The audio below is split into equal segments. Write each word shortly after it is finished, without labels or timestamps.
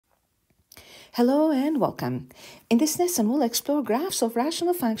Hello and welcome. In this lesson, we'll explore graphs of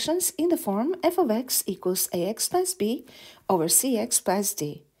rational functions in the form f of x equals ax plus b over cx plus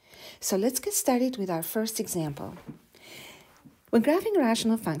d. So let's get started with our first example. When graphing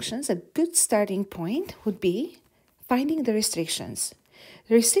rational functions, a good starting point would be finding the restrictions.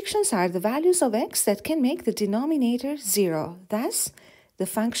 The restrictions are the values of x that can make the denominator 0, thus the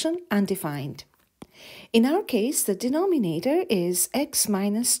function undefined. In our case, the denominator is x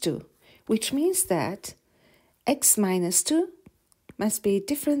minus 2. Which means that x minus 2 must be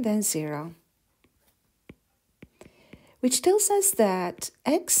different than 0, which tells us that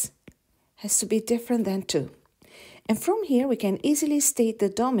x has to be different than 2. And from here, we can easily state the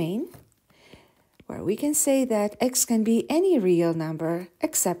domain, where we can say that x can be any real number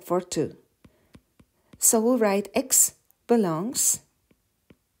except for 2. So we'll write x belongs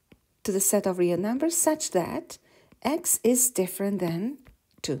to the set of real numbers such that x is different than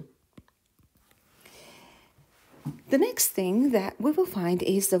 2. The next thing that we will find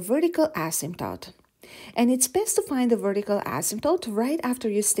is the vertical asymptote. And it's best to find the vertical asymptote right after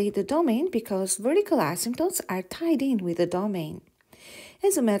you state the domain because vertical asymptotes are tied in with the domain.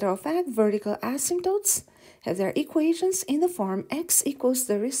 As a matter of fact, vertical asymptotes have their equations in the form x equals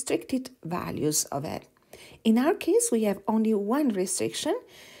the restricted values of it. In our case, we have only one restriction,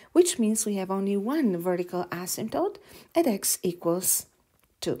 which means we have only one vertical asymptote at x equals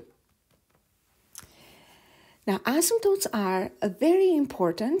 2. Now, asymptotes are very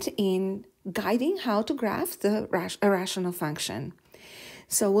important in guiding how to graph a rational function.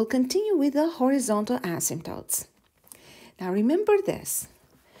 So we'll continue with the horizontal asymptotes. Now remember this.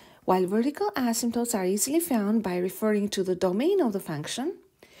 While vertical asymptotes are easily found by referring to the domain of the function,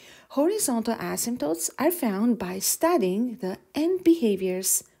 horizontal asymptotes are found by studying the end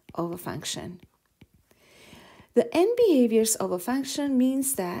behaviors of a function. The end behaviors of a function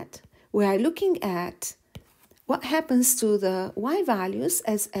means that we are looking at what happens to the y values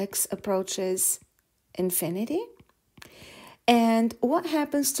as x approaches infinity, and what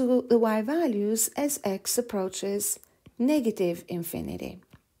happens to the y values as x approaches negative infinity.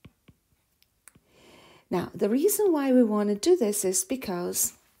 Now, the reason why we want to do this is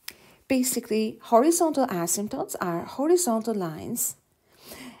because basically horizontal asymptotes are horizontal lines,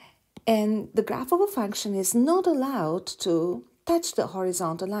 and the graph of a function is not allowed to touch the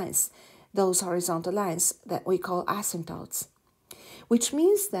horizontal lines. Those horizontal lines that we call asymptotes, which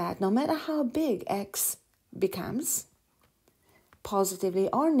means that no matter how big x becomes, positively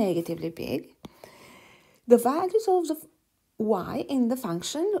or negatively big, the values of the y in the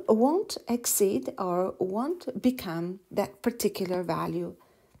function won't exceed or won't become that particular value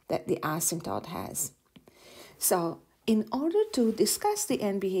that the asymptote has. So, in order to discuss the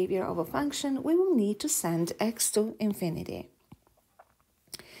end behavior of a function, we will need to send x to infinity.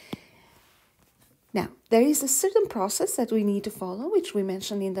 Now, there is a certain process that we need to follow, which we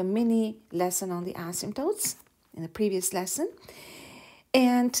mentioned in the mini lesson on the asymptotes in the previous lesson.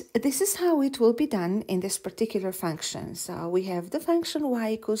 And this is how it will be done in this particular function. So we have the function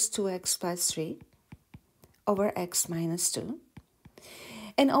y equals 2x plus 3 over x minus 2.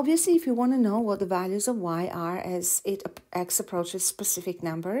 And obviously, if you want to know what the values of y are as x approaches a specific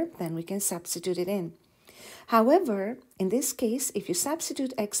number, then we can substitute it in. However, in this case, if you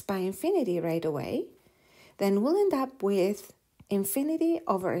substitute x by infinity right away, then we'll end up with infinity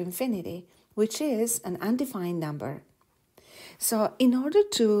over infinity, which is an undefined number. So in order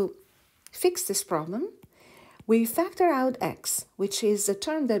to fix this problem, we factor out x, which is the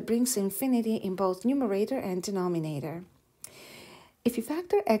term that brings infinity in both numerator and denominator. If you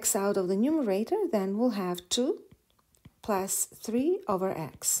factor x out of the numerator, then we'll have 2 plus 3 over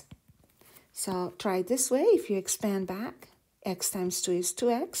x. So try it this way. If you expand back, x times 2 is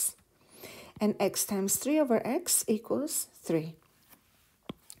 2x, and x times 3 over x equals 3.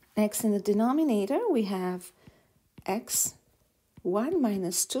 Next, in the denominator, we have x, 1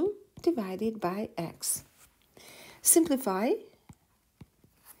 minus 2 divided by x. Simplify,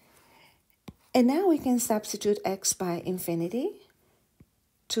 and now we can substitute x by infinity,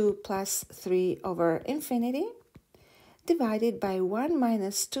 2 plus 3 over infinity, divided by 1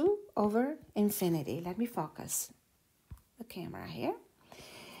 minus 2 over infinity. Let me focus the camera here.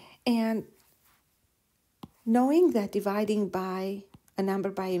 And knowing that dividing by a number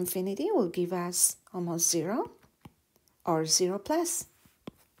by infinity will give us almost 0 or 0 plus,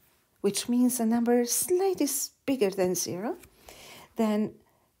 which means a number slightly bigger than 0, then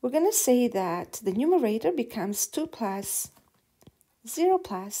we're going to say that the numerator becomes 2 plus 0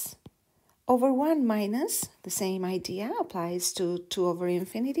 plus over 1 minus, the same idea applies to 2 over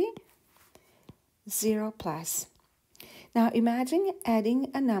infinity, 0 plus. Now imagine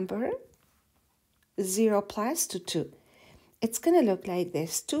adding a number 0 plus to 2. It's going to look like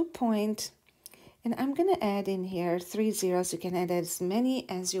this, 2 point, and I'm going to add in here 3 zeros. You can add as many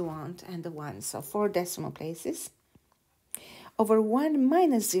as you want, and the 1, so 4 decimal places, over 1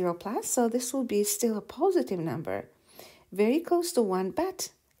 minus 0 plus, so this will be still a positive number, very close to 1, but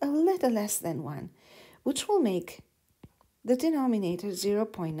a little less than 1, which will make the denominator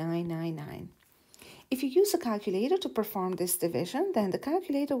 0.999. If you use a calculator to perform this division, then the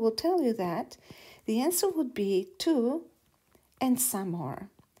calculator will tell you that the answer would be 2 and some more,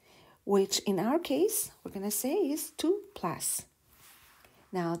 which in our case, we're going to say is 2 plus.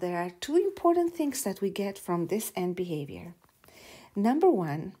 Now, there are two important things that we get from this end behavior. Number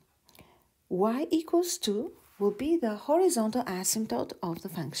one, y equals 2 will be the horizontal asymptote of the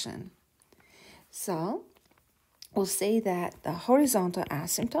function. So, we'll say that the horizontal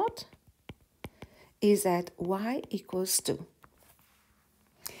asymptote is at y equals 2.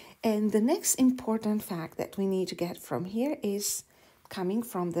 And the next important fact that we need to get from here is coming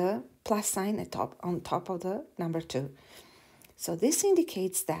from the plus sign on top of the number 2. So this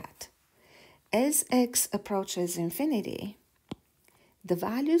indicates that as x approaches infinity, the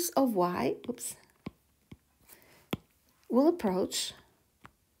values of y will approach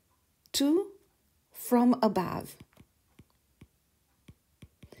 2 from above.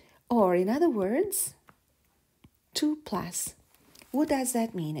 Or in other words, 2 plus. What does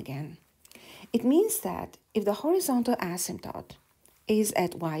that mean again? It means that if the horizontal asymptote is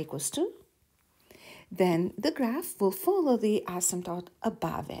at y equals 2, then the graph will follow the asymptote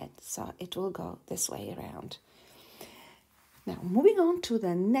above it. So it will go this way around. Now, moving on to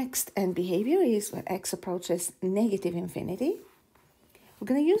the next end behavior is when x approaches negative infinity. We're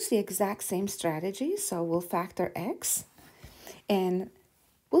going to use the exact same strategy. So we'll factor x, and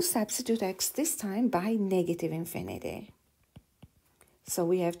we'll substitute x this time by negative infinity. So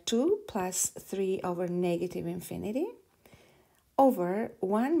we have 2 plus 3 over negative infinity over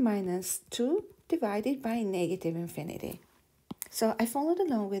 1 minus 2 divided by negative infinity. So I followed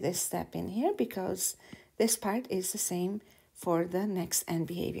along with this step in here because this part is the same for the next end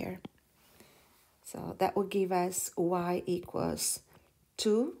behavior. So that will give us y equals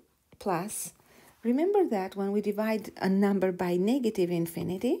 2 plus. Remember that when we divide a number by negative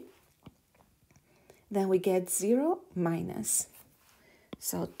infinity, then we get 0 minus.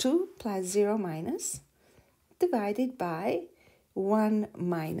 So 2 plus 0 minus divided by 1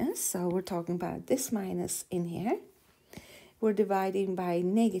 minus. So we're talking about this minus in here. We're dividing by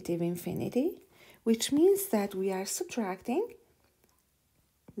negative infinity, which means that we are subtracting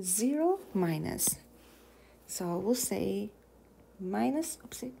 0 minus. So we'll say minus,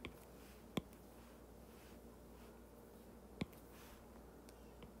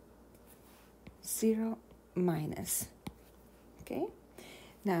 0 minus. Okay.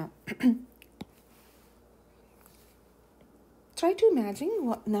 Now, try to imagine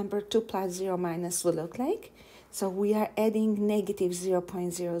what number 2 plus 0 minus will look like. So we are adding negative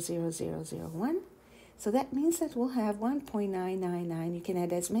 0.00001. So that means that we'll have 1.999. You can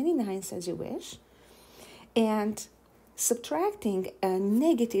add as many 9s as you wish. And subtracting a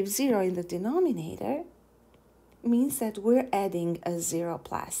negative 0 in the denominator means that we're adding a 0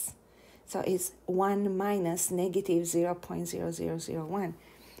 plus. So it's 1 minus negative 0.0001,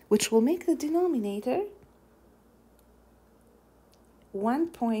 which will make the denominator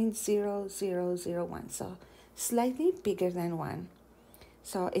 1.0001, so slightly bigger than 1.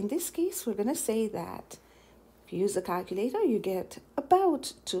 So in this case, we're going to say that if you use the calculator, you get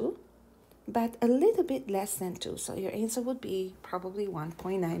about 2, but a little bit less than 2. So your answer would be probably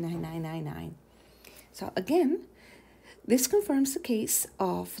 1.99999. So again, this confirms the case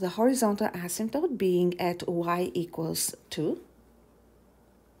of the horizontal asymptote being at y equals 2.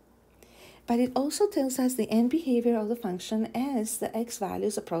 But it also tells us the end behavior of the function as the x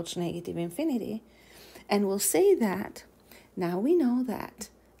values approach negative infinity. And we'll say that now we know that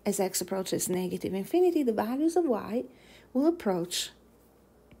as x approaches negative infinity, the values of y will approach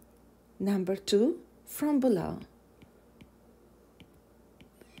number 2 from below.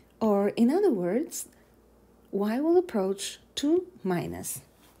 Or in other words, y will approach 2 minus.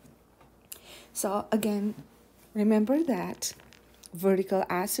 So again, remember that vertical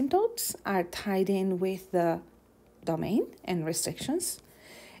asymptotes are tied in with the domain and restrictions,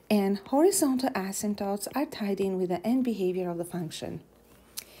 and horizontal asymptotes are tied in with the end behavior of the function.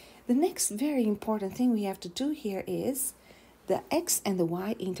 The next very important thing we have to do here is the x and the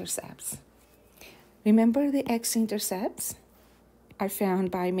y intercepts. Remember, the x-intercepts are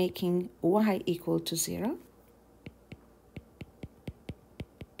found by making y equal to 0.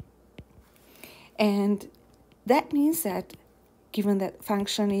 And that means that given that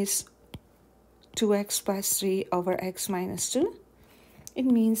function is 2x plus 3 over x minus 2, it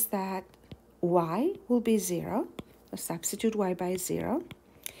means that y will be 0. So substitute y by 0.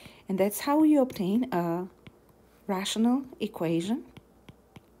 And that's how you obtain a rational equation,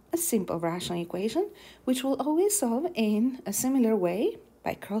 a simple rational equation, which will always solve in a similar way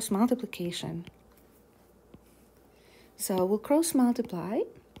by cross multiplication. So we'll cross multiply,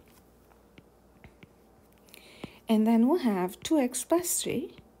 and then we'll have 2x plus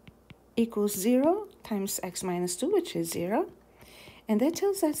 3 equals 0 times x minus 2, which is 0. And that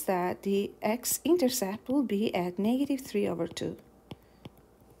tells us that the x-intercept will be at negative 3 over 2.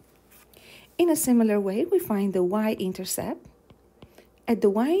 In a similar way, we find the y-intercept. At the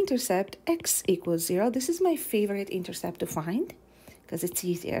y-intercept, x equals 0. This is my favorite intercept to find because it's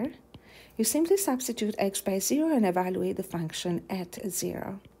easier. You simply substitute x by 0 and evaluate the function at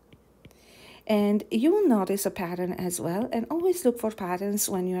 0. And you will notice a pattern as well, and always look for patterns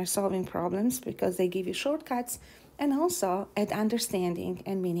when you are solving problems because they give you shortcuts and also add understanding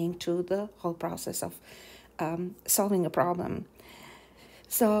and meaning to the whole process of solving a problem.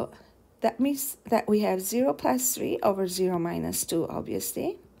 So that means that we have 0 plus 3 over 0 minus 2,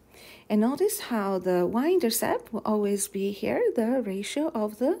 obviously. And notice how the y-intercept will always be here, the ratio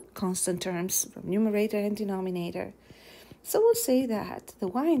of the constant terms from numerator and denominator. So we'll say that the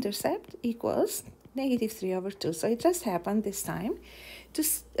y-intercept equals negative 3 over 2. So it just happened this time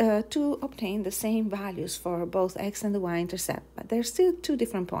to obtain the same values for both x and the y-intercept, but there's still two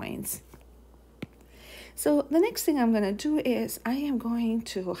different points. So the next thing I'm going to do is I am going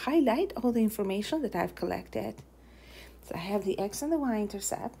to highlight all the information that I've collected. So I have the x and the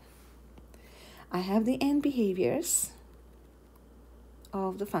y-intercept. I have the end behaviors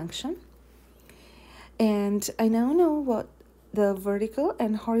of the function. And I now know what the vertical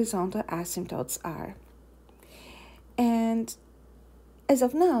and horizontal asymptotes are. And as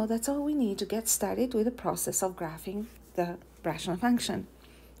of now, that's all we need to get started with the process of graphing the rational function.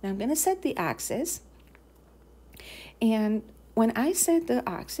 Now I'm going to set the axis. And when I set the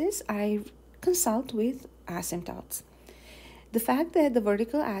axis, I consult with asymptotes. The fact that the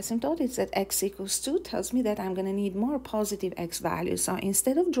vertical asymptote is at x equals 2 tells me that I'm going to need more positive x values. So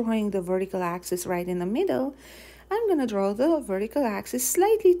instead of drawing the vertical axis right in the middle, I'm going to draw the vertical axis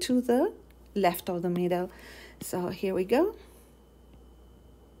slightly to the left of the middle. So here we go.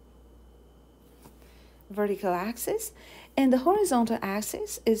 Vertical axis. And the horizontal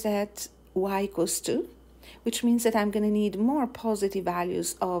axis is at y equals 2, which means that I'm going to need more positive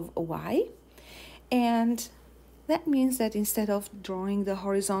values of y. And that means that instead of drawing the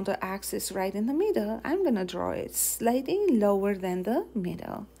horizontal axis right in the middle, I'm going to draw it slightly lower than the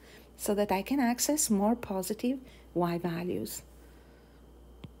middle so that I can access more positive y values.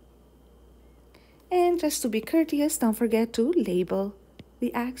 And just to be courteous, don't forget to label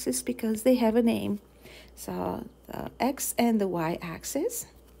the axis because they have a name. So the x and the y axis.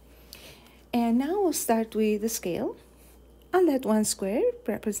 And now we'll start with the scale. I'll let 1 square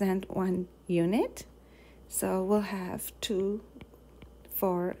represent 1 unit. So we'll have 2,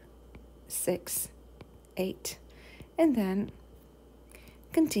 4, 6, 8, and then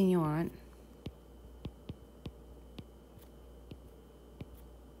continue on.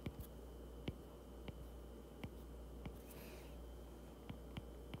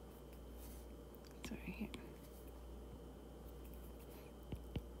 Sorry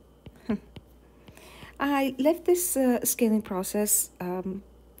here. I left this scaling process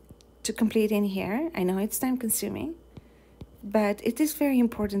to complete in here. I know it's time consuming, but it is very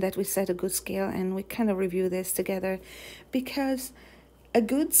important that we set a good scale and we kind of review this together because a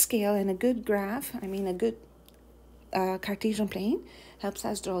good scale and a good graph, I mean a good Cartesian plane, helps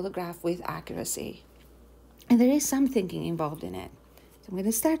us draw the graph with accuracy. And there is some thinking involved in it. So I'm going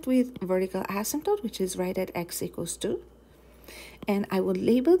to start with vertical asymptote, which is right at x equals 2. And I will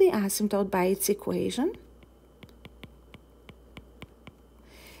label the asymptote by its equation.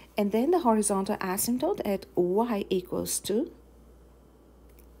 And then the horizontal asymptote at y equals 2.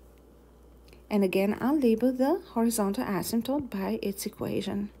 And again, I'll label the horizontal asymptote by its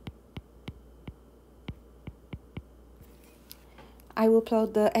equation. I will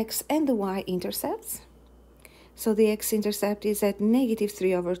plot the x and the y intercepts. So the x-intercept is at negative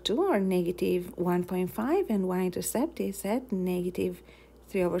 3 over 2 or negative 1.5, and y-intercept is at negative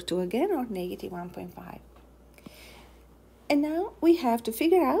 3 over 2 again or negative 1.5. And now we have to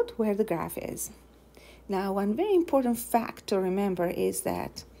figure out where the graph is. Now, one very important fact to remember is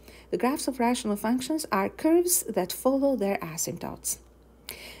that the graphs of rational functions are curves that follow their asymptotes.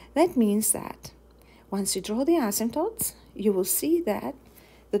 That means that once you draw the asymptotes, you will see that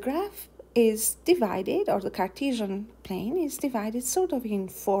the graph is divided, or the Cartesian plane is divided sort of in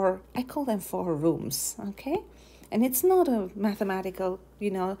four, I call them four rooms, okay? And it's not a mathematical,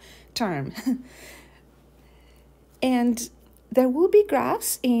 term. And there will be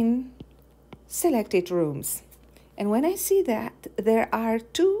graphs in selected rooms. And when I see that there are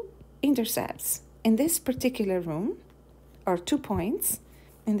two intercepts in this particular room, or 2 points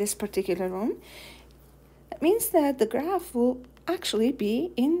in this particular room, that means that the graph will actually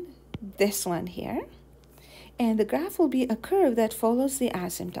be in this one here, and the graph will be a curve that follows the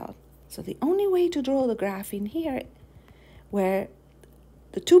asymptote. So the only way to draw the graph in here, where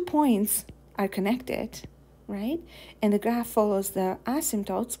the 2 points are connected, right, and the graph follows the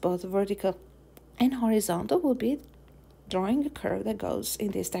asymptotes, both vertical and horizontal, will be drawing a curve that goes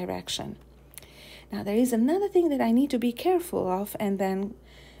in this direction. Now there is another thing that I need to be careful of, and then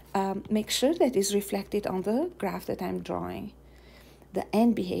make sure that is reflected on the graph that I'm drawing, the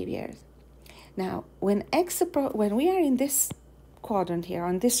end behavior. Now, when we are in this quadrant here,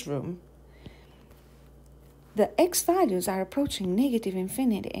 on this room, the x values are approaching negative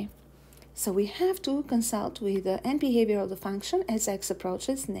infinity. So we have to consult with the end behavior of the function as x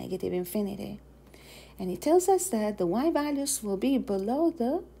approaches negative infinity. And it tells us that the y values will be below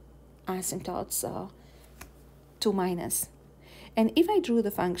the asymptotes, so 2 minus. And if I drew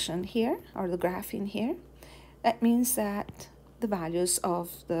the function here, or the graph in here, that means that the values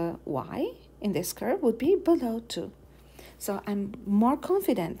of the y in this curve would be below 2. So I'm more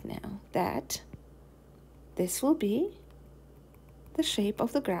confident now that this will be the shape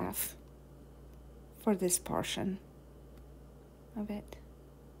of the graph for this portion of it.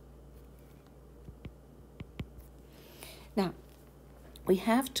 Now, we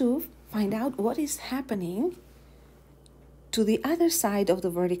have to find out what is happening to the other side of the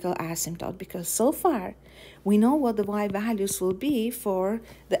vertical asymptote, because so far we know what the y values will be for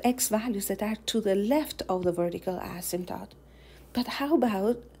the x values that are to the left of the vertical asymptote. But how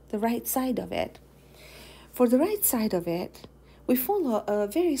about the right side of it? For the right side of it, we follow a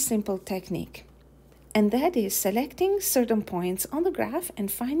very simple technique, and that is selecting certain points on the graph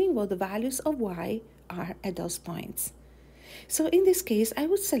and finding what the values of y are at those points. So in this case, I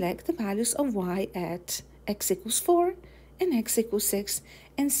would select the values of y at x equals 4 and x equals 6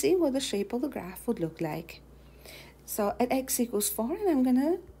 and see what the shape of the graph would look like. So at x equals 4, and I'm going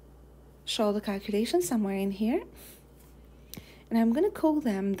to show the calculation somewhere in here, and I'm going to call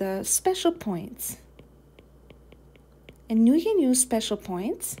them the special points. And you can use special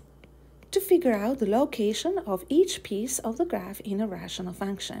points to figure out the location of each piece of the graph in a rational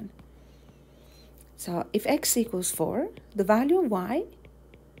function. So if x equals 4, the value of y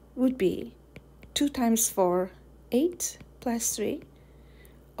would be 2 times 4, 8, plus 3,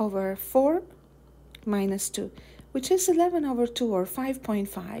 over 4 minus 2, which is 11 over 2, or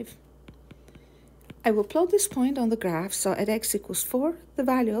 5.5. I will plot this point on the graph, so at x equals 4, the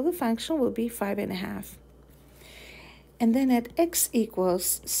value of the function will be 5.5. And then at x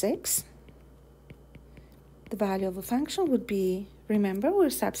equals 6, the value of a function would be, remember, we're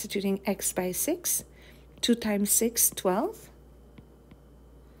substituting x by 6, 2 times 6, 12,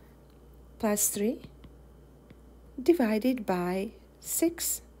 plus 3, divided by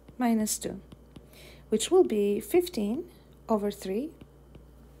 6 minus 2, which will be 15 over 3,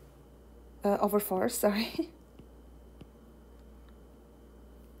 over 4, sorry.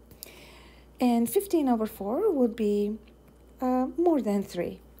 And 15 over 4 would be more than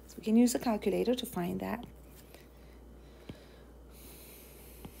 3. So we can use a calculator to find that.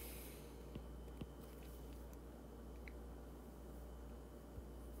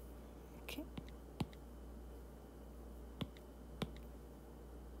 Okay.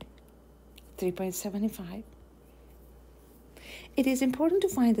 3.75. It is important to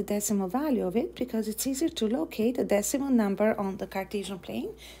find the decimal value of it because it's easier to locate a decimal number on the Cartesian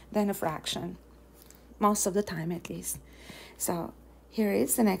plane than a fraction, most of the time at least. So here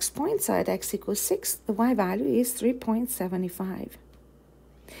is the next point. So at x equals 6, the y value is 3.75.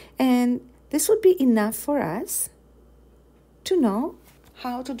 And this would be enough for us to know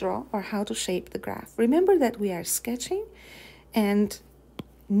how to draw or how to shape the graph. Remember that we are sketching and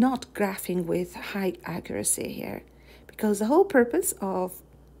not graphing with high accuracy here, because the whole purpose of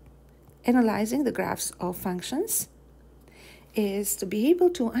analyzing the graphs of functions is to be able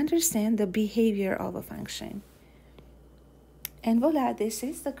to understand the behavior of a function. And voila, this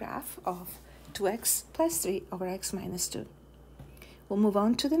is the graph of 2x plus 3 over x minus 2. We'll move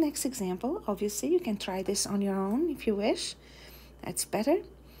on to the next example. Obviously, you can try this on your own if you wish. That's better.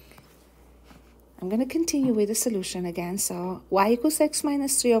 I'm going to continue with the solution again. So y equals x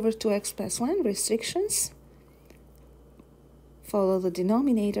minus 3 over 2x plus 1, restrictions. follow the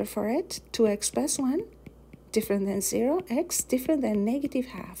denominator for it. 2x plus 1 different than 0, x different than negative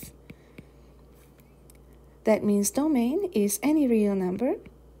half. That means domain is any real number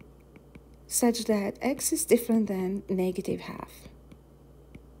such that x is different than negative half.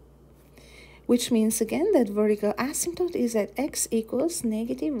 Which means again that vertical asymptote is at x equals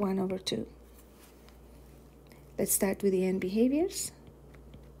negative 1 over 2. Let's start with the end behaviors,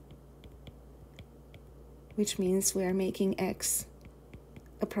 which means we are making x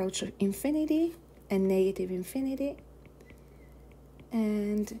approach infinity and negative infinity,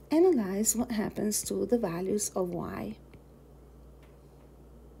 and analyze what happens to the values of y.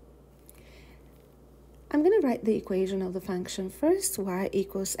 I'm going to write the equation of the function first. Y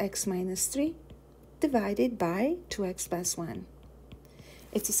equals x minus 3 divided by 2x plus 1.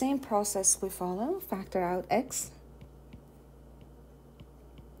 It's the same process we follow. Factor out x.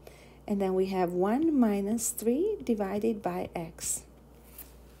 And then we have 1 minus 3 divided by x.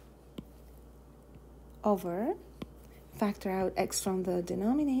 Over, factor out x from the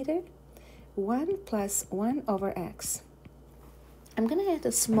denominator, 1 plus 1 over x. I'm going to add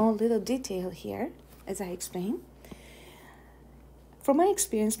a small little detail here as I explain. From my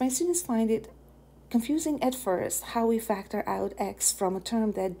experience, my students find it confusing at first how we factor out x from a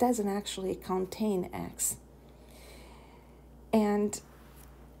term that doesn't actually contain x. And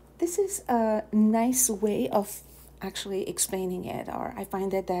this is a nice way of actually explaining it, or I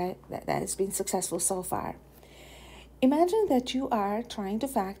find that has been successful so far. Imagine that you are trying to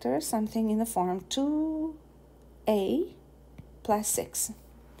factor something in the form 2a plus 6.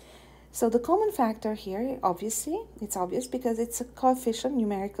 So the common factor here, obviously, it's obvious because it's a coefficient,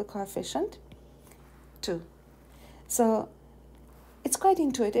 numerical coefficient, 2. So it's quite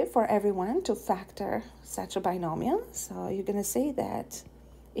intuitive for everyone to factor such a binomial. So you're going to say that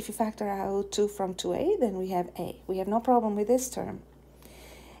if you factor out 2 from 2a, then we have a. We have no problem with this term.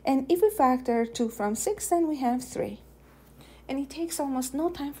 And if we factor 2 from 6, then we have 3. And it takes almost no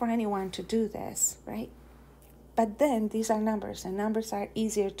time for anyone to do this, right? But then these are numbers, and numbers are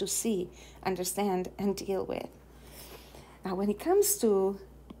easier to see, understand, and deal with. Now, when it comes to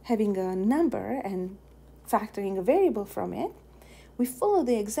having a number and factoring a variable from it, we follow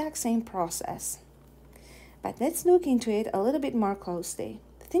the exact same process. But let's look into it a little bit more closely.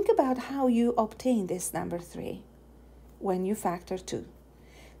 Think about how you obtain this number 3 when you factor 2.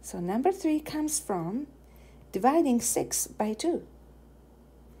 So number 3 comes from dividing 6 by 2.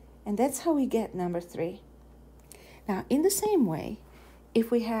 And that's how we get number 3. Now, in the same way,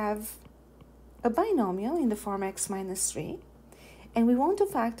 if we have a binomial in the form x minus 3, and we want to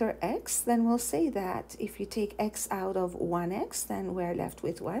factor x, then we'll say that if you take x out of 1x, then we're left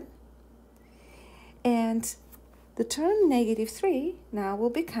with 1. And the term negative 3 now will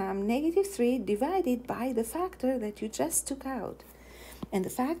become negative 3 divided by the factor that you just took out. And the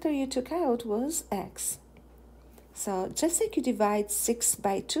factor you took out was x. So just like you divide 6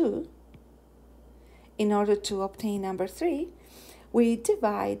 by 2, in order to obtain number 3, we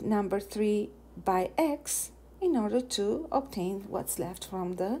divide number 3 by x in order to obtain what's left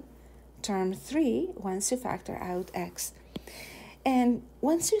from the term 3 once you factor out x. And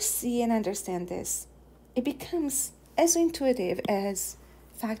once you see and understand this, it becomes as intuitive as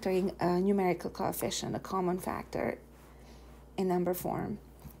factoring a numerical coefficient, a common factor in number form.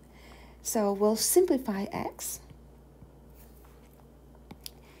 So we'll simplify x.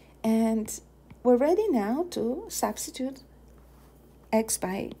 And we're ready now to substitute x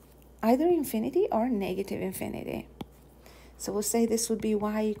by either infinity or negative infinity. So we'll say this would be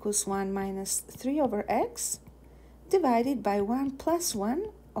y equals 1 minus 3 over x divided by 1 plus 1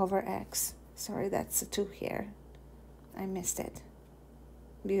 over x. Sorry, that's a 2 here. I missed it.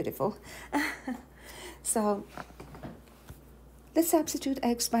 Beautiful. So let's substitute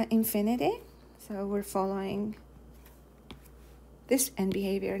x by infinity. So we're following this end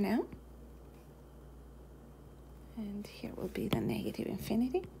behavior now. And here will be the negative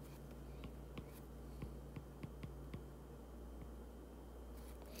infinity.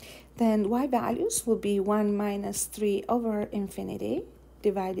 Then y values will be 1 minus 3 over infinity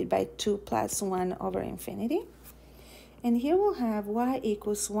divided by 2 plus 1 over infinity. And here we'll have y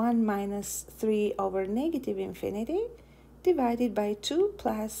equals 1 minus 3 over negative infinity divided by 2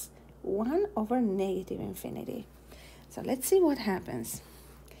 plus 1 over negative infinity. So let's see what happens.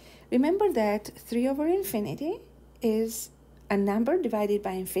 Remember that 3 over infinity is a number divided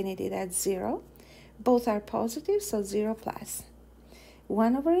by infinity, that's 0. Both are positive, so 0 plus.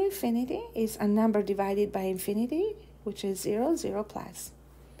 1 over infinity is a number divided by infinity, which is 0, 0 plus.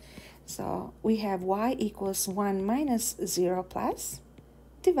 So we have y equals 1 minus 0 plus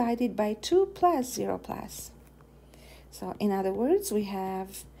divided by 2 plus 0 plus. So in other words, we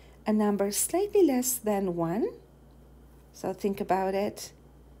have a number slightly less than 1. So think about it,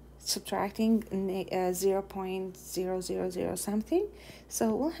 subtracting 0.000 something.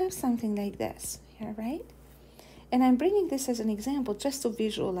 So we'll have something like this here, right? And I'm bringing this as an example just to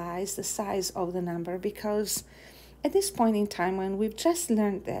visualize the size of the number, because at this point in time when we've just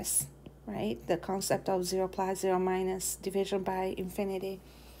learned this, right, the concept of 0 plus 0 minus division by infinity,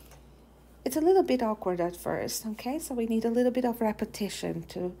 it's a little bit awkward at first, okay? So we need a little bit of repetition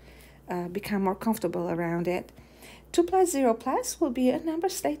to become more comfortable around it. 2 plus 0 plus will be a number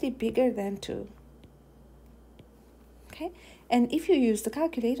slightly bigger than 2, okay? And if you use the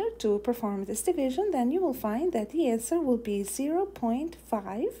calculator to perform this division, then you will find that the answer will be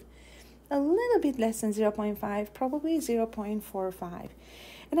 0.5, a little bit less than 0.5, probably 0.45.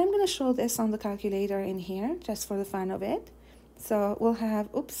 And I'm going to show this on the calculator in here, just for the fun of it. So we'll have,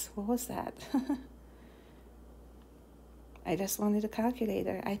 oops, what was that? I just wanted a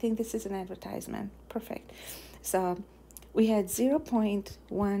calculator. I think this is an advertisement. Perfect. So we had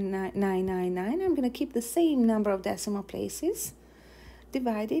 0.1999. I'm going to keep the same number of decimal places,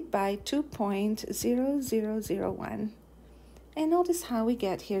 divided by 2.00001. And notice how we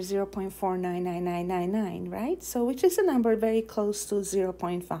get here 0.499999, right? So which is a number very close to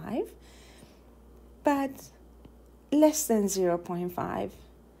 0.5, but less than 0.5.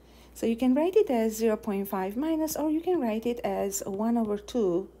 So you can write it as 0.5 minus, or you can write it as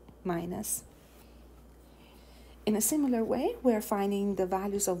 1/2 minus. In a similar way, we're finding the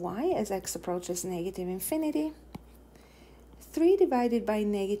values of y as x approaches negative infinity. 3 divided by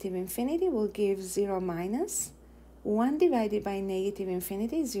negative infinity will give 0 minus. 1 divided by negative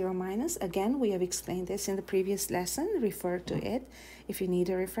infinity, 0 minus. Again, we have explained this in the previous lesson. Refer to it if you need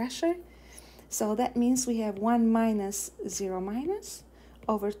a refresher. So that means we have 1 minus 0 minus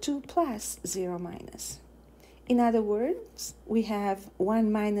over 2 plus 0 minus. In other words, we have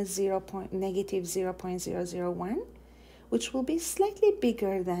 1 minus negative 0.001, which will be slightly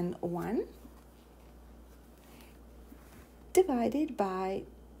bigger than 1, divided by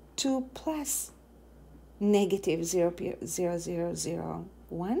 2 plus negative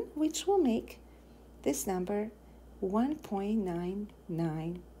 0.0001, which will make this number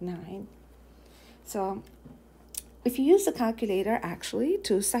 1.999. So if you use the calculator actually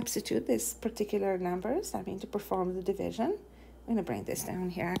to substitute these particular numbers, to perform the division, I'm going to bring this down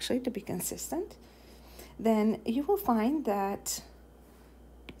here actually to be consistent, then you will find that,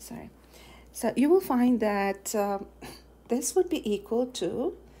 this would be equal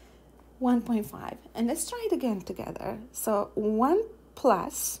to 1.5. And let's try it again together. So 1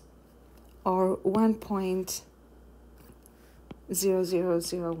 plus, or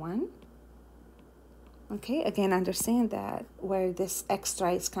 1.0001. Okay, again, understand that where this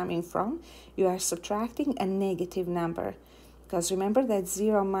extra is coming from, you are subtracting a negative number. Because remember that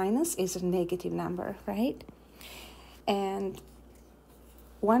 0 minus is a negative number, right? And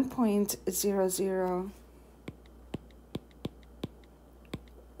 1.001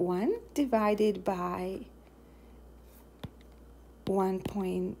 divided by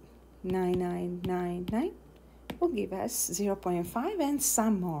 1.9999 will give us 0.5 and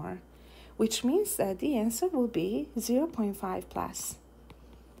some more, which means that the answer will be 0.5 plus,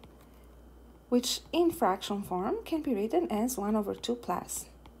 which in fraction form can be written as 1/2 plus.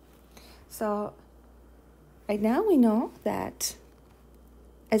 So right now we know that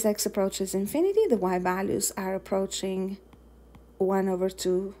as x approaches infinity, the y values are approaching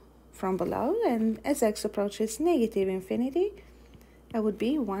 1/2 from below, and as x approaches negative infinity, that would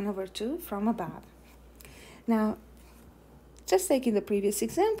be 1/2 from above. Now, just taking the previous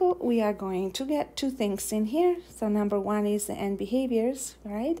example, we are going to get two things in here. So number one is the end behaviors,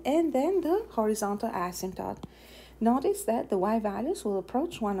 right? And then the horizontal asymptote. Notice that the y values will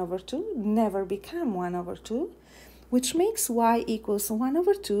approach 1/2, never become 1/2, which makes y equals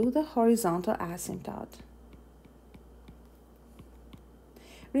 1/2 the horizontal asymptote.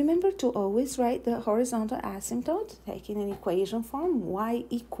 Remember to always write the horizontal asymptote, taking an equation form, y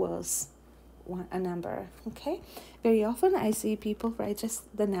equals a number, okay? Very often I see people write just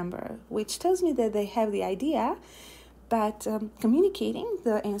the number, which tells me that they have the idea, but communicating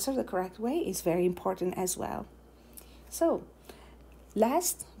the answer the correct way is very important as well. So,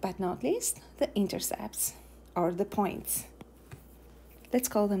 last but not least, the intercepts, or the points. Let's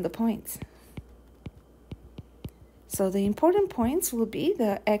call them the points. So the important points will be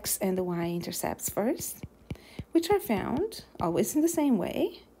the x and the y intercepts first, which are found always in the same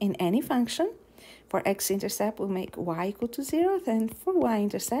way in any function. For x-intercept, we'll make y equal to 0, then for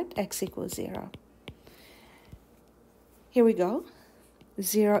y-intercept, x equals 0. Here we go.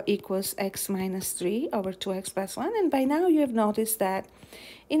 0 equals x minus 3 over 2x plus 1. And by now you have noticed that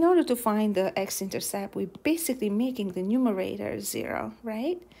in order to find the x-intercept, we're basically making the numerator 0,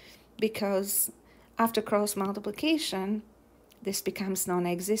 right? Because after cross multiplication, this becomes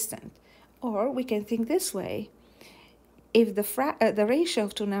non-existent. Or we can think this way. If the ratio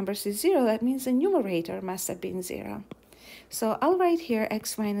of two numbers is 0, that means the numerator must have been 0. So I'll write here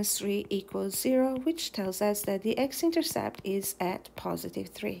x minus 3 equals 0, which tells us that the x-intercept is at positive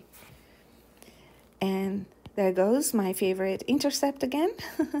 3. And there goes my favorite intercept again.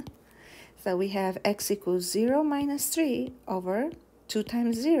 So we have x equals 0 minus 3 over 2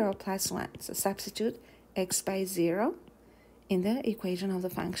 times 0 plus 1. So substitute x by 0 in the equation of the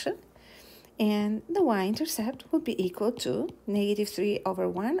function. And the y-intercept will be equal to negative 3 over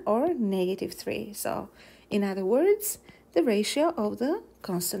 1 or negative 3. So in other words, the ratio of the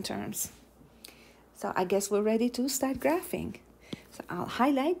constant terms. So I guess we're ready to start graphing. So I'll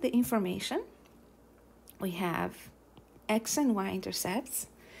highlight the information. We have x and y intercepts.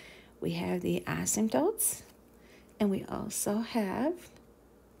 We have the asymptotes. And we also have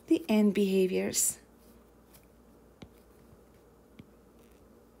the end behaviors.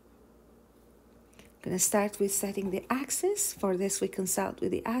 I'm going to start with setting the axis. For this, we consult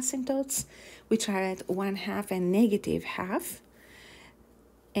with the asymptotes, which are at 1/2 and -1/2.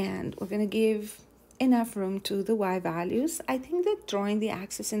 And we're going to give enough room to the y values. I think that drawing the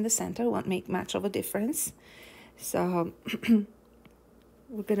axis in the center won't make much of a difference. So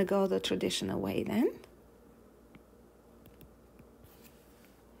we're going to go the traditional way then.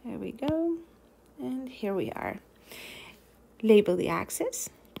 There we go. And here we are. Label the axis.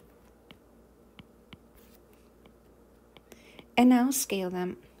 And now scale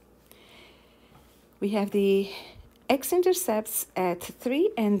them. We have the x-intercepts at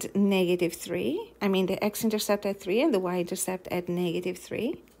 3 and -3. I mean the x-intercept at 3 and the y-intercept at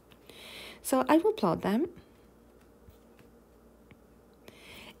 -3. So I will plot them.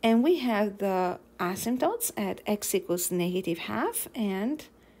 And we have the asymptotes at x equals -1/2 and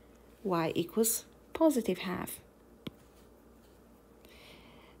y equals +1/2.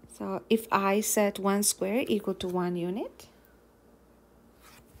 So if I set 1 square equal to 1 unit,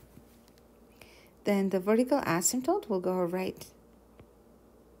 then the vertical asymptote will go right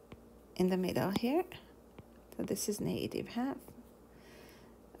in the middle here. So this is -1/2.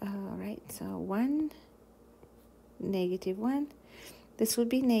 All right, so 1, -1. This would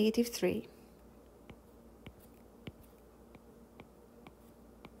be -3.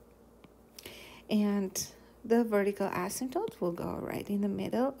 And the vertical asymptote will go right in the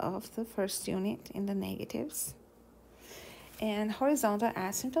middle of the first unit in the negatives. And horizontal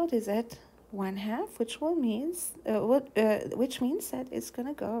asymptote is at 1/2, which means that it's going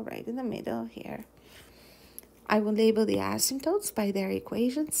to go right in the middle here. I will label the asymptotes by their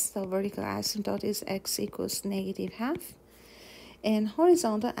equations. So vertical asymptote is x equals -1/2. And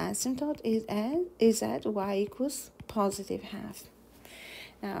horizontal asymptote is at y equals +1/2.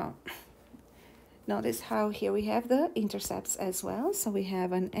 Now, notice how here we have the intercepts as well. So we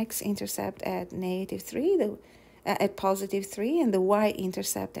have an x-intercept at -3, at +3, and the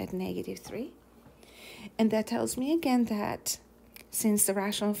y-intercept at -3. And that tells me again that since the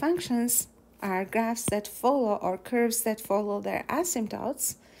rational functions are graphs that follow or curves that follow their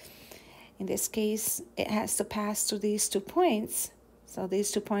asymptotes, in this case, it has to pass through these 2 points. So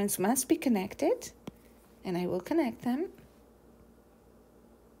these 2 points must be connected, and I will connect them.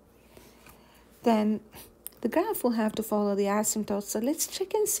 Then the graph will have to follow the asymptotes. So let's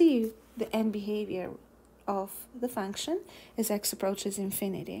check and see the end behavior of the function as x approaches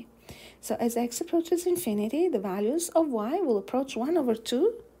infinity. So as x approaches infinity, the values of y will approach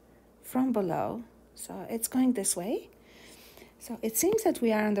 1/2 from below. So it's going this way. So it seems that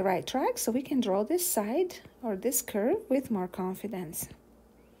we are on the right track, so we can draw this side or this curve with more confidence.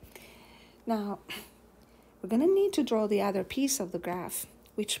 Now, we're going to need to draw the other piece of the graph,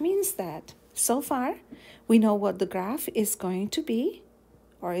 which means that so far we know what the graph is going to be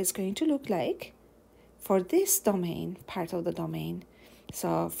or is going to look like for this domain, part of the domain.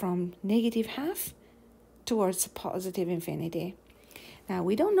 So from -1/2 towards positive infinity. Now,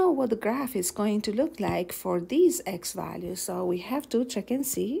 we don't know what the graph is going to look like for these x values, so we have to check and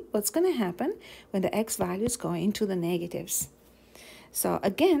see what's going to happen when the x values go into the negatives. So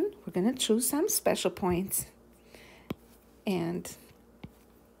again, we're going to choose some special points. And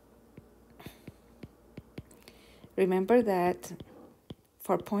remember that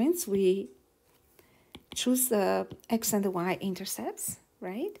for points, we choose the x and the y intercepts,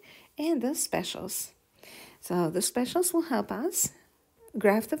 right? And the specials. So the specials will help us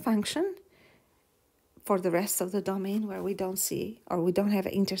graph the function for the rest of the domain where we don't see or we don't have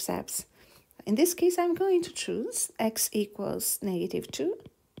intercepts. In this case, I'm going to choose x equals -2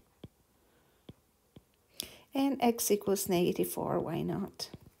 and x equals -4. Why not?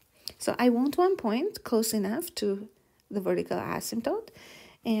 So I want one point close enough to the vertical asymptote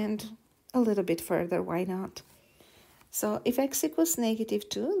and a little bit further. Why not? So if x equals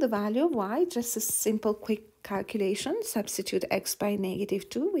 -2, the value of y, just a simple quick calculation, substitute x by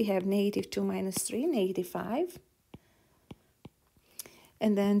 -2. We have -2 minus 3, -5.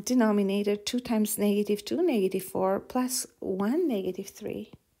 And then denominator 2 times -2, -4, plus 1,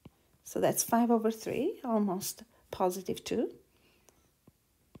 -3. So that's 5/3, almost +2.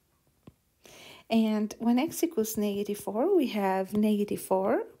 And when x equals -4, we have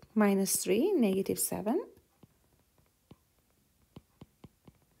 -4 minus 3, -7,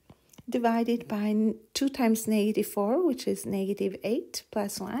 divided by 2 times -4, which is -8,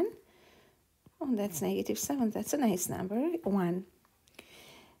 plus 1. Oh, that's -7. That's a nice number, 1.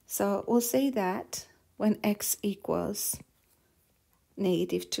 So we'll say that when x equals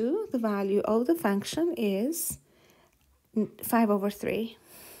 -2, the value of the function is 5/3.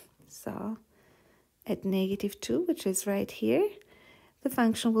 So at -2, which is right here, the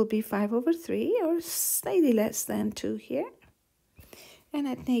function will be 5/3, or slightly less than 2 here. And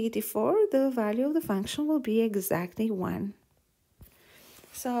at -4, the value of the function will be exactly 1.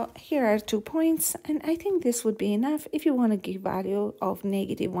 So here are 2 points, and I think this would be enough. If you want to give value of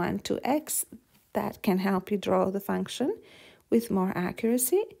 -1 to x, that can help you draw the function with more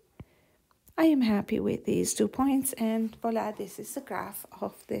accuracy. I am happy with these 2 points, and voila, this is the graph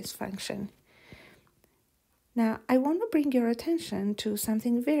of this function. Now, I want to bring your attention to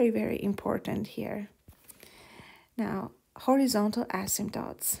something very, very important here. Now, horizontal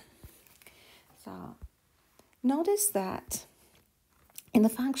asymptotes. So, notice that in the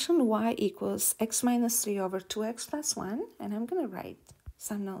function y equals x minus 3 over 2x plus 1, and I'm going to write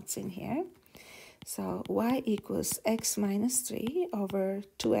some notes in here. So y equals x minus 3 over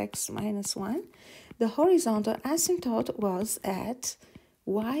 2x minus 1. The horizontal asymptote was at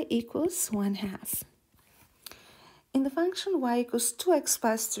y equals 1/2. In the function y equals 2x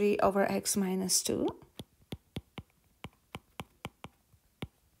plus 3 over x minus 2,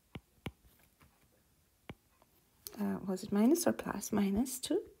 was it minus or plus? Minus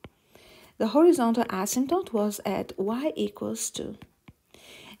 2. The horizontal asymptote was at y equals 2.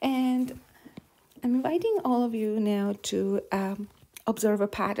 And I'm inviting all of you now to observe a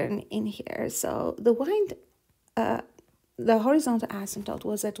pattern in here. So the horizontal asymptote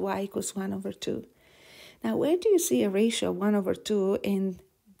was at y equals 1/2. Now, where do you see a ratio 1/2 in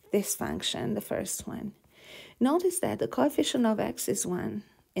this function, the first one? Notice that the coefficient of x is 1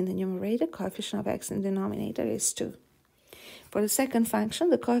 in the numerator, coefficient of x in the denominator is 2. For the second function,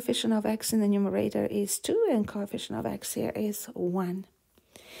 the coefficient of x in the numerator is 2 and coefficient of x here is 1.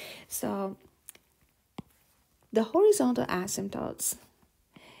 So the horizontal asymptotes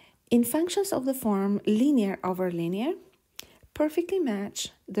in functions of the form linear over linear perfectly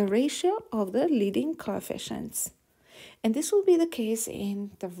match the ratio of the leading coefficients. And this will be the case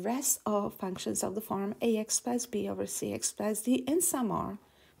in the rest of functions of the form ax plus b over cx plus d and some more,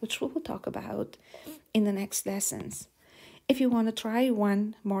 which we will talk about in the next lessons. If you want to try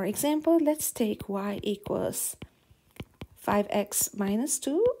one more example, let's take y equals 5x minus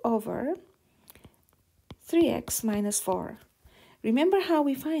 2 over 3x minus 4. Remember how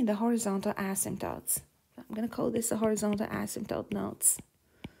we find the horizontal asymptotes. I'm going to call this the horizontal asymptote notes.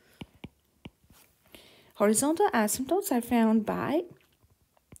 Horizontal asymptotes are found by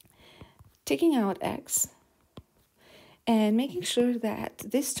taking out x and making sure that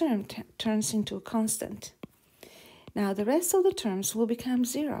this term turns into a constant. Now the rest of the terms will become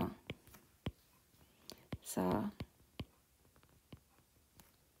 0.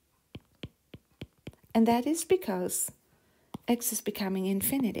 And that is because x is becoming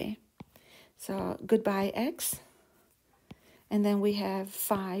infinity. So goodbye x. And then we have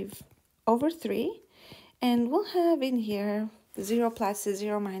 5/3. And we'll have in here 0 plus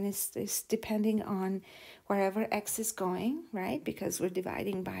 0 minus this, depending on wherever x is going, right? Because we're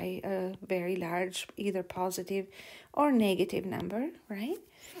dividing by a very large, either positive or negative number, right?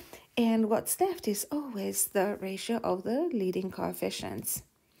 And what's left is always the ratio of the leading coefficients.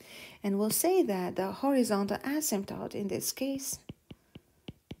 And we'll say that the horizontal asymptote in this case,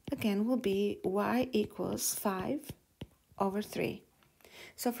 again, will be y equals 5/3.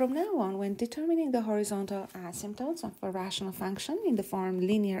 So from now on, when determining the horizontal asymptotes of a rational function in the form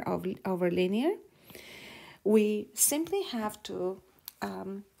linear over linear, we simply have to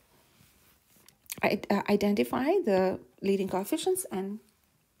identify the leading coefficients and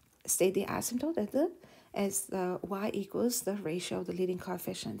state the asymptote as the y equals the ratio of the leading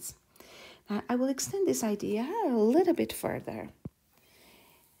coefficients. Now, I will extend this idea a little bit further.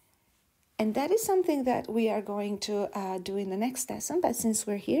 And that is something that we are going to do in the next lesson, but since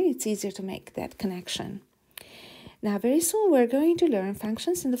we're here, it's easier to make that connection. Now, very soon, we're going to learn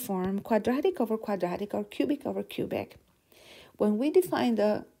functions in the form quadratic over quadratic or cubic over cubic. When we define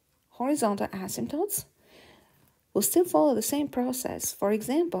the horizontal asymptotes, we'll still follow the same process. For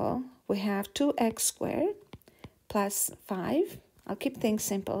example, we have 2x squared plus 5, I'll keep things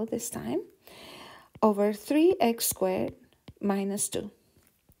simple this time, over 3x squared minus 2.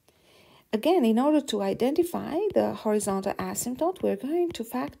 Again, in order to identify the horizontal asymptote, we're going to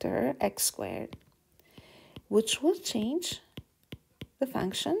factor x squared, which will change the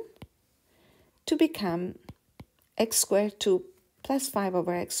function to become x squared 2 plus 5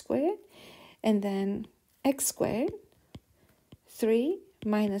 over x squared, and then x squared 3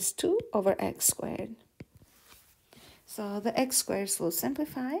 minus 2 over x squared. So the x squares will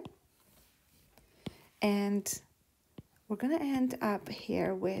simplify, and we're going to end up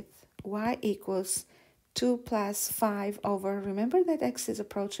here with y equals 2 plus 5 over, remember that x is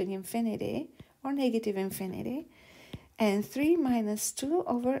approaching infinity or negative infinity, and 3 minus 2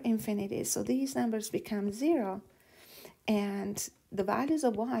 over infinity. So these numbers become 0, and the values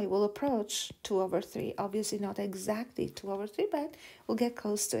of y will approach 2 over 3. Obviously not exactly 2 over 3, but we'll get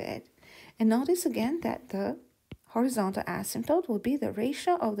close to it. And notice again that the horizontal asymptote will be the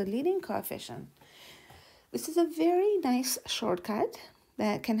ratio of the leading coefficient. This is a very nice shortcut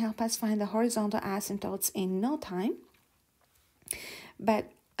that can help us find the horizontal asymptotes in no time.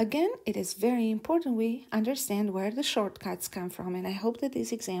 But again, it is very important we understand where the shortcuts come from, and I hope that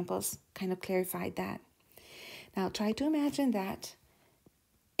these examples kind of clarified that. Now try to imagine that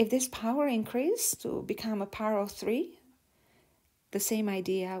if this power increased to become a power of 3, the same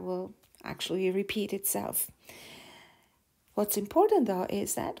idea will actually repeat itself. What's important, though,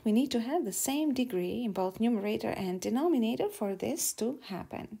 is that we need to have the same degree in both numerator and denominator for this to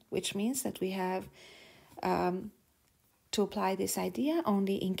happen, which means that we have to apply this idea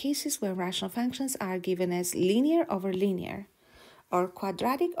only in cases where rational functions are given as linear over linear or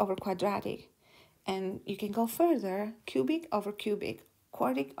quadratic over quadratic. And you can go further, cubic over cubic,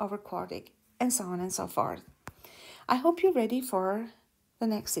 quartic over quartic, and so on and so forth. I hope you're ready for the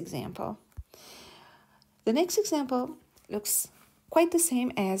next example. The next example looks quite the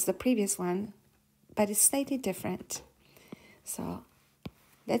same as the previous one, but it's slightly different. So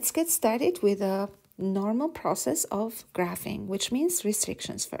let's get started with a normal process of graphing, which means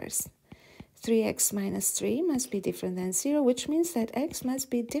restrictions first. 3x minus 3 must be different than 0, which means that x must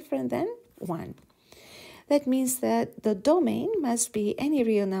be different than 1. That means that the domain must be any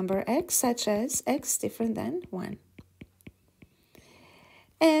real number x, such as x different than 1.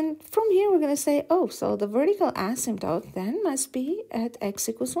 And from here, we're going to say, oh, so the vertical asymptote then must be at x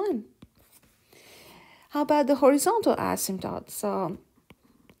equals 1. How about the horizontal asymptote? So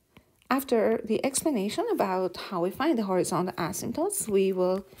after the explanation about how we find the horizontal asymptotes, we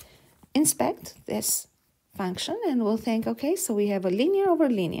will inspect this function and we'll think, okay, so we have a linear over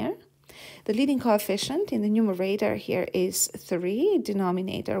linear. The leading coefficient in the numerator here is 3,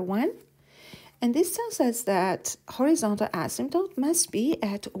 denominator 1. And this tells us that horizontal asymptote must be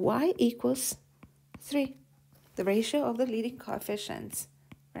at y equals 3, the ratio of the leading coefficients,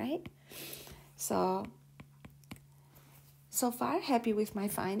 right? So far, happy with my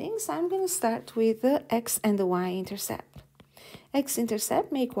findings. I'm going to start with the x and the y-intercept.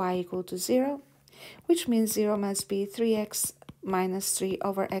 X-intercept make y equal to 0, which means 0 must be 3x minus 3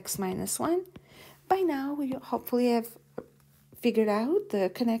 over x minus 1. By now, we hopefully have figured out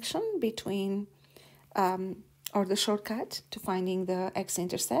the connection between, or the shortcut to finding the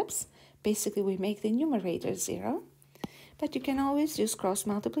x-intercepts. Basically, we make the numerator 0, but you can always use cross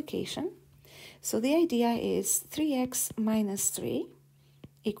multiplication. So the idea is 3x minus 3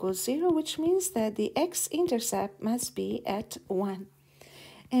 equals 0, which means that the x-intercept must be at 1.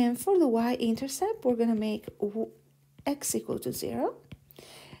 And for the y-intercept, we're going to make x equal to 0,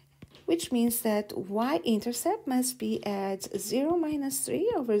 which means that y-intercept must be at 0 minus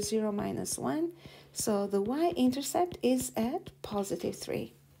 3 over 0 minus 1. So the y-intercept is at positive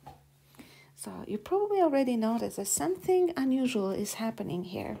 3. So you probably already noticed that something unusual is happening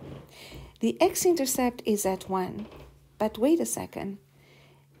here. The x-intercept is at 1, but wait a second.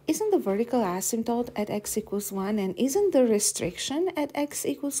 Isn't the vertical asymptote at x equals 1, and isn't the restriction at x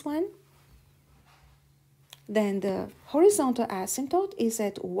equals 1? Then the horizontal asymptote is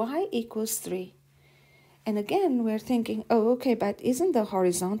at y equals 3. And again, we're thinking, oh, okay, but isn't the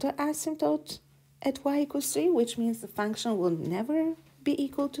horizontal asymptote at y equals 3, which means the function will never be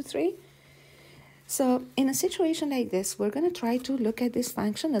equal to 3? So in a situation like this, we're going to try to look at this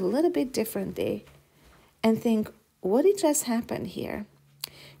function a little bit differently and think, what did just happen here?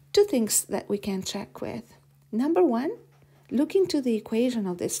 Two things that we can check with. Number one, look into the equation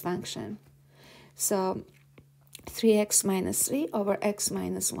of this function. So 3x minus 3 over x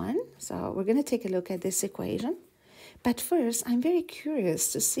minus 1. So we're going to take a look at this equation. But first, I'm very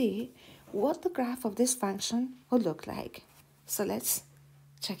curious to see what the graph of this function will look like. So let's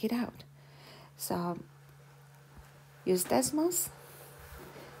check it out. So use Desmos,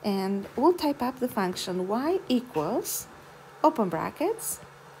 and we'll type up the function y equals, open brackets,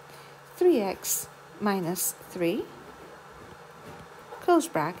 3x minus 3, close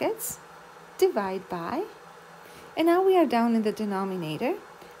brackets, divide by, and now we are down in the denominator,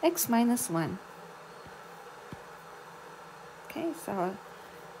 x minus 1. Okay, so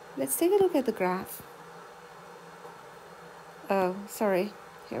let's take a look at the graph. Oh, sorry,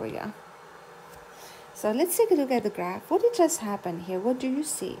 here we go. So let's take a look at the graph. What did just happen here? What do you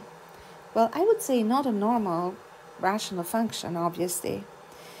see? Well, I would say not a normal rational function, obviously.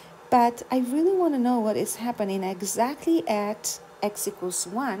 But I really want to know what is happening exactly at x equals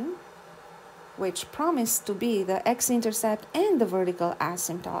 1, which promised to be the x-intercept and the vertical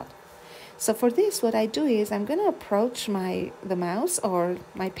asymptote. So for this, what I do is I'm going to approach the mouse, or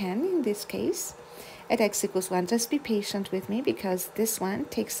my pen in this case, at x equals 1. Just be patient with me because this one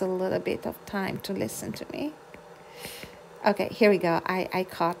takes a little bit of time to listen to me. Okay, here we go. I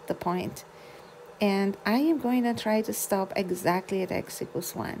caught the point. And I am going to try to stop exactly at x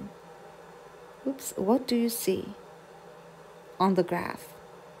equals 1. Oops, what do you see on the graph?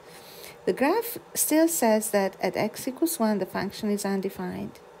 The graph still says that at x equals 1, the function is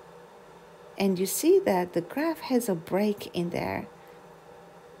undefined. And you see that the graph has a break in there.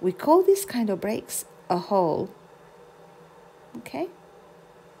 We call these kind of breaks a hole. Okay?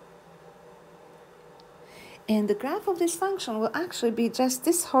 And the graph of this function will actually be just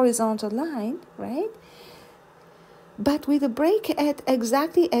this horizontal line, right? But with a break at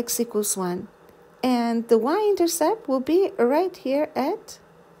exactly x equals 1. And the y-intercept will be right here at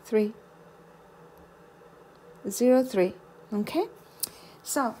 3. 0, 3. Okay?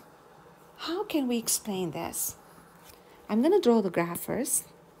 So, how can we explain this? I'm going to draw the graph first,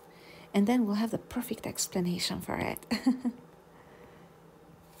 and then we'll have the perfect explanation for it.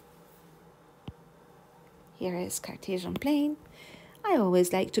 Here is Cartesian plane. I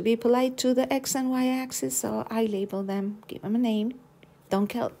always like to be polite to the x and y axis, so I label them, give them a name. Don't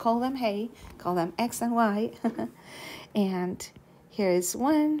call them hey, call them x and y. And here is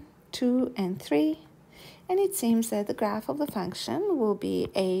 1, 2, and 3. And it seems that the graph of the function will be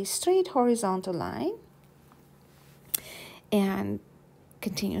a straight horizontal line and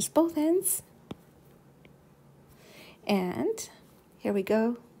continues both ends. And here we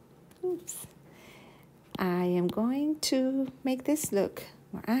go. Oops. I am going to make this look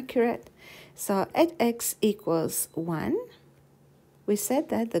more accurate. So at x equals 1, we said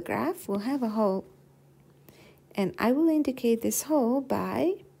that the graph will have a hole. And I will indicate this hole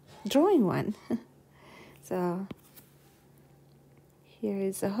by drawing one. So here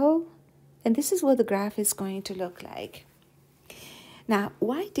is a hole, and this is what the graph is going to look like. Now,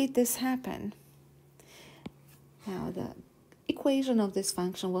 why did this happen? Now, the equation of this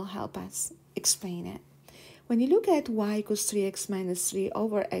function will help us explain it. When you look at y equals 3x minus 3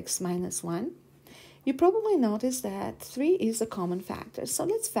 over x minus 1, you probably notice that 3 is a common factor. So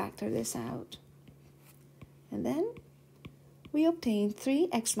let's factor this out. And then we obtain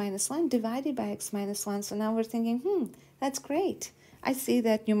 3x minus 1 divided by x minus 1. So now we're thinking, that's great. I see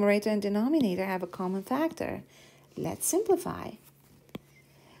that numerator and denominator have a common factor. Let's simplify.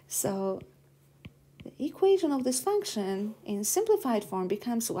 So the equation of this function in simplified form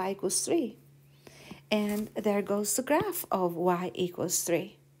becomes y equals 3. And there goes the graph of y equals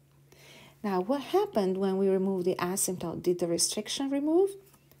 3. Now, what happened when we removed the asymptote? Did the restriction remove?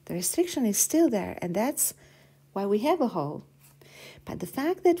 The restriction is still there, and that's why we have a hole. But the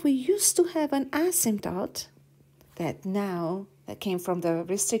fact that we used to have an asymptote that came from the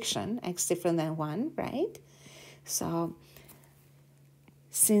restriction, x different than 1, right? So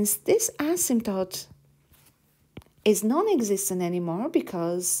since this asymptote is non-existent anymore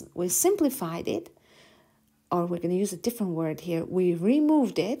because we simplified it, or we're going to use a different word here, we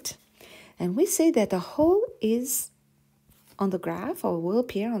removed it, and we say that the hole is on the graph, or will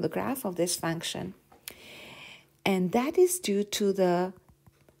appear on the graph of this function. And that is due to the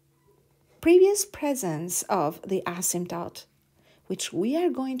previous presence of the asymptote, which we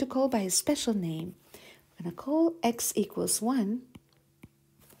are going to call by a special name. We're going to call x equals 1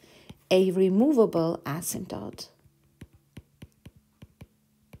 a removable asymptote.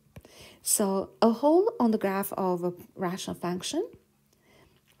 So a hole on the graph of a rational function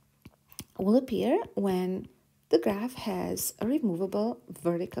will appear when the graph has a removable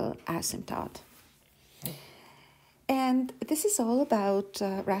vertical asymptote. And this is all about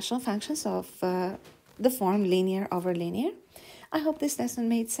rational functions of the form linear over linear. I hope this lesson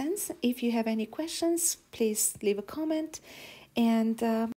made sense. If you have any questions, please leave a comment, and